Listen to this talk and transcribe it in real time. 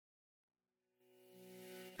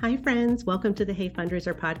Hi, friends. Welcome to the Hey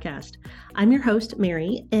Fundraiser podcast. I'm your host,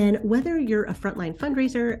 Mary, and whether you're a frontline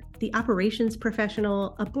fundraiser, the operations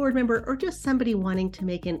professional, a board member, or just somebody wanting to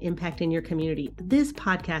make an impact in your community, this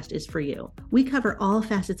podcast is for you. We cover all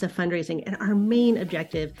facets of fundraising, and our main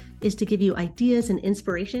objective is to give you ideas and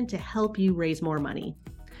inspiration to help you raise more money.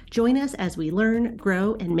 Join us as we learn,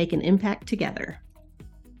 grow, and make an impact together.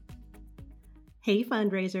 Hey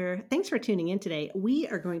fundraiser, thanks for tuning in today. We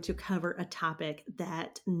are going to cover a topic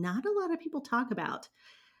that not a lot of people talk about.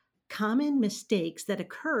 Common mistakes that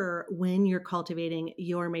occur when you're cultivating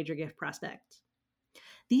your major gift prospect.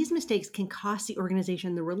 These mistakes can cost the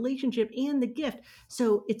organization the relationship and the gift,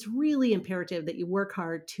 so it's really imperative that you work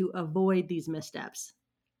hard to avoid these missteps.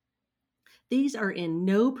 These are in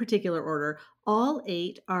no particular order. All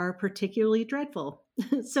 8 are particularly dreadful.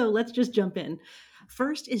 So let's just jump in.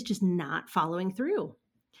 First is just not following through.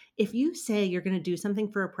 If you say you're going to do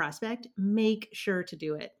something for a prospect, make sure to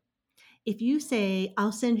do it. If you say,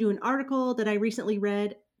 I'll send you an article that I recently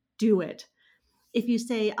read, do it. If you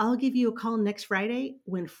say, I'll give you a call next Friday,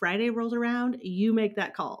 when Friday rolls around, you make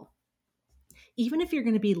that call. Even if you're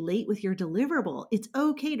going to be late with your deliverable, it's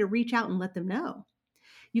okay to reach out and let them know.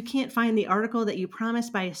 You can't find the article that you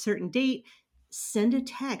promised by a certain date, send a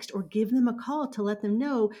text or give them a call to let them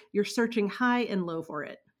know you're searching high and low for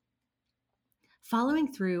it. Following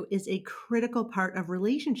through is a critical part of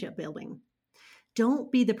relationship building. Don't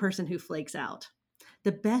be the person who flakes out.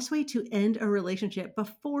 The best way to end a relationship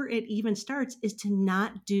before it even starts is to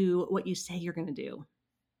not do what you say you're going to do.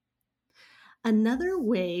 Another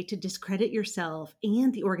way to discredit yourself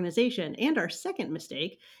and the organization, and our second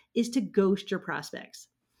mistake, is to ghost your prospects.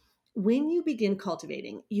 When you begin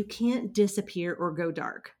cultivating, you can't disappear or go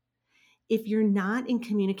dark. If you're not in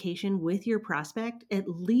communication with your prospect, at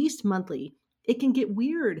least monthly, it can get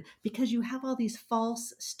weird because you have all these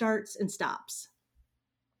false starts and stops.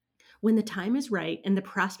 When the time is right and the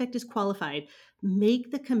prospect is qualified, make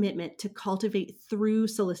the commitment to cultivate through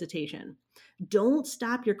solicitation. Don't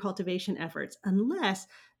stop your cultivation efforts unless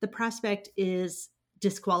the prospect is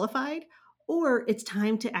disqualified or it's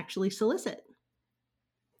time to actually solicit.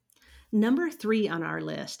 Number 3 on our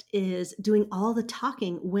list is doing all the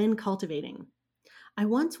talking when cultivating. I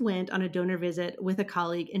once went on a donor visit with a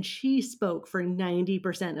colleague and she spoke for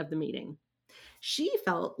 90% of the meeting. She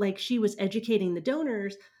felt like she was educating the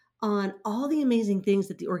donors on all the amazing things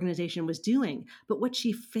that the organization was doing. But what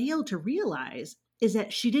she failed to realize is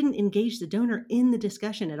that she didn't engage the donor in the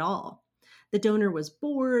discussion at all. The donor was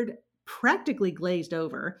bored, practically glazed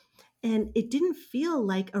over, and it didn't feel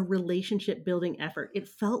like a relationship building effort. It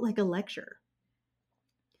felt like a lecture.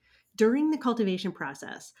 During the cultivation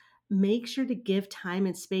process, make sure to give time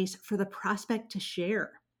and space for the prospect to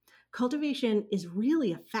share. Cultivation is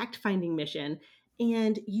really a fact-finding mission,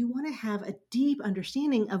 and you want to have a deep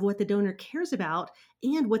understanding of what the donor cares about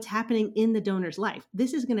and what's happening in the donor's life.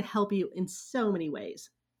 This is going to help you in so many ways.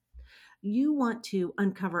 You want to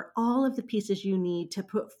uncover all of the pieces you need to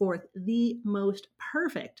put forth the most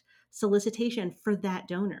perfect solicitation for that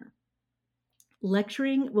donor.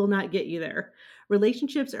 Lecturing will not get you there.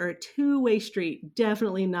 Relationships are a two-way street,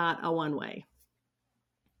 definitely not a one-way.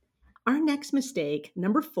 Our next mistake,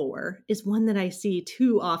 number 4, is one that I see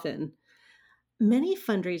too often. Many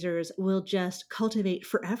fundraisers will just cultivate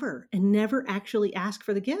forever and never actually ask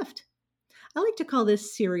for the gift. I like to call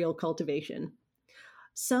this serial cultivation.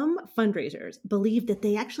 Some fundraisers believe that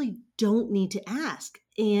they actually don't need to ask.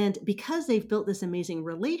 And because they've built this amazing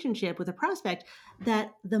relationship with a prospect,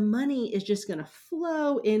 that the money is just going to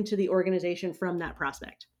flow into the organization from that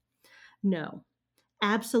prospect. No,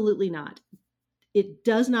 absolutely not. It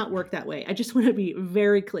does not work that way. I just want to be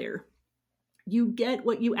very clear. You get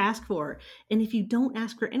what you ask for. And if you don't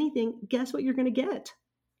ask for anything, guess what you're going to get?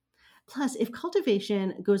 Plus, if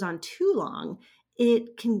cultivation goes on too long,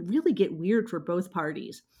 it can really get weird for both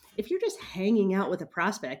parties. If you're just hanging out with a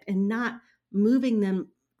prospect and not moving them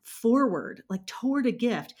forward, like toward a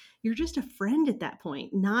gift, you're just a friend at that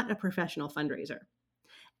point, not a professional fundraiser.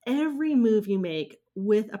 Every move you make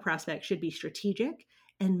with a prospect should be strategic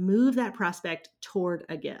and move that prospect toward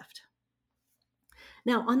a gift.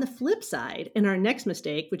 Now, on the flip side, and our next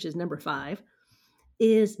mistake, which is number 5,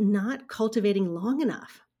 is not cultivating long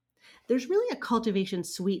enough. There's really a cultivation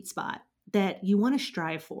sweet spot that you want to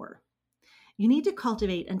strive for. You need to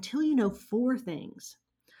cultivate until you know 4 things.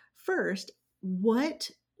 First, what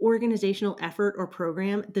organizational effort or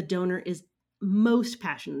program the donor is most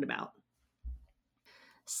passionate about.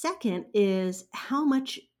 Second is how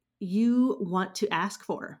much you want to ask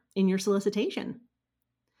for in your solicitation.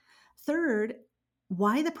 Third,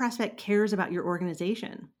 why the prospect cares about your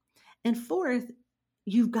organization. And fourth,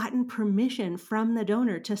 you've gotten permission from the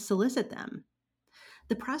donor to solicit them.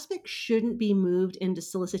 The prospect shouldn't be moved into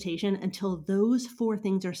solicitation until those four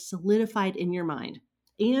things are solidified in your mind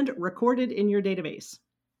and recorded in your database.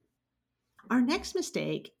 Our next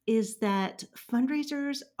mistake is that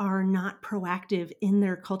fundraisers are not proactive in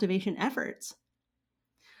their cultivation efforts.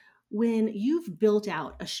 When you've built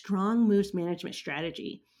out a strong moves management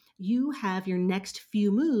strategy, you have your next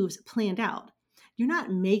few moves planned out. You're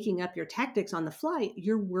not making up your tactics on the fly,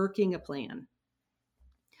 you're working a plan.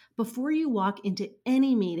 Before you walk into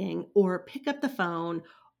any meeting or pick up the phone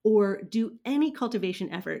or do any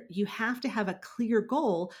cultivation effort, you have to have a clear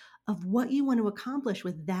goal of what you want to accomplish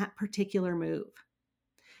with that particular move.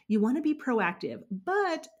 You want to be proactive,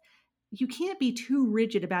 but you can't be too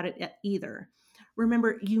rigid about it either.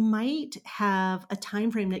 Remember, you might have a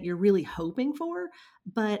time frame that you're really hoping for,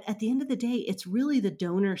 but at the end of the day, it's really the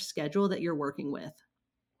donor schedule that you're working with.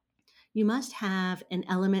 You must have an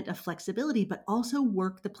element of flexibility, but also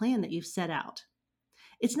work the plan that you've set out.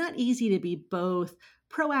 It's not easy to be both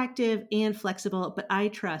proactive and flexible, but I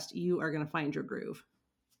trust you are going to find your groove.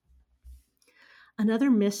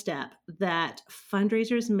 Another misstep that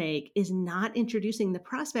fundraisers make is not introducing the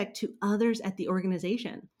prospect to others at the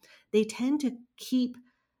organization. They tend to keep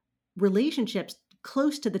relationships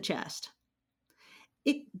close to the chest.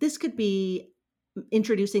 This could be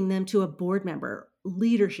introducing them to a board member,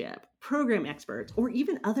 leadership, program experts, or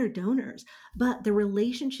even other donors, but the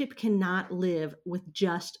relationship cannot live with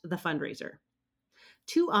just the fundraiser.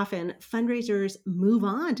 Too often, fundraisers move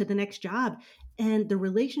on to the next job and the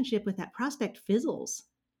relationship with that prospect fizzles.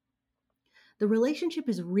 The relationship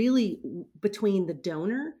is really between the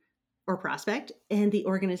donor or prospect and the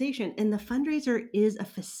organization, and the fundraiser is a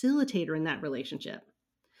facilitator in that relationship.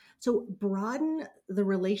 So broaden the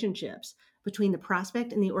relationships between the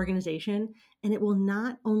prospect and the organization, and it will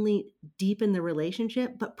not only deepen the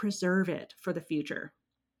relationship, but preserve it for the future.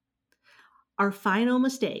 Our final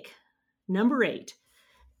mistake, number 8,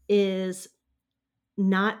 is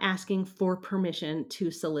not asking for permission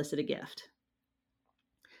to solicit a gift.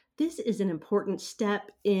 This is an important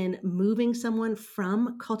step in moving someone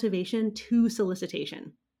from cultivation to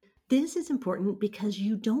solicitation. This is important because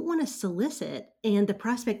you don't want to solicit and the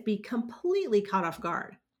prospect be completely caught off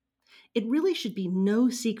guard. It really should be no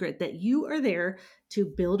secret that you are there to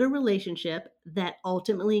build a relationship that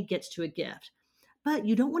ultimately gets to a gift. But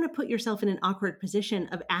you don't want to put yourself in an awkward position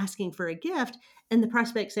of asking for a gift and the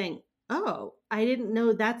prospect saying, "Oh, I didn't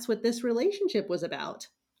know that's what this relationship was about."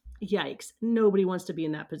 Yikes, nobody wants to be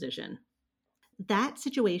in that position. That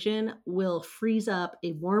situation will freeze up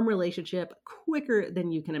a warm relationship quicker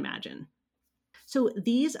than you can imagine. So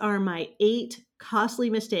these are my 8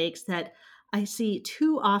 costly mistakes that I see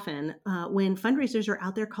too often when fundraisers are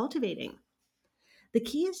out there cultivating. The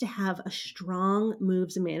key is to have a strong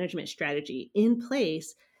moves management strategy in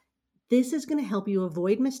place. This is going to help you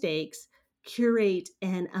avoid mistakes, curate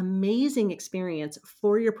an amazing experience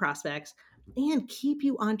for your prospects, and keep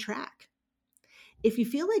you on track. If you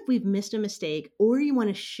feel like we've missed a mistake or you want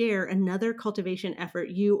to share another cultivation effort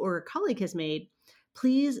you or a colleague has made,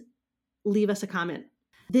 please leave us a comment.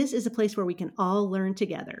 This is a place where we can all learn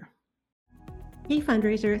together. Hey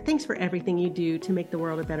fundraiser, thanks for everything you do to make the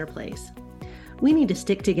world a better place. We need to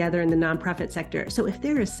stick together in the nonprofit sector, so if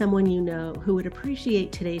there is someone you know who would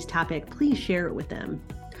appreciate today's topic, please share it with them.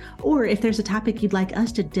 Or if there's a topic you'd like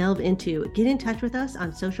us to delve into, get in touch with us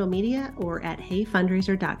on social media or at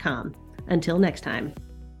heyfundraiser.com. Until next time.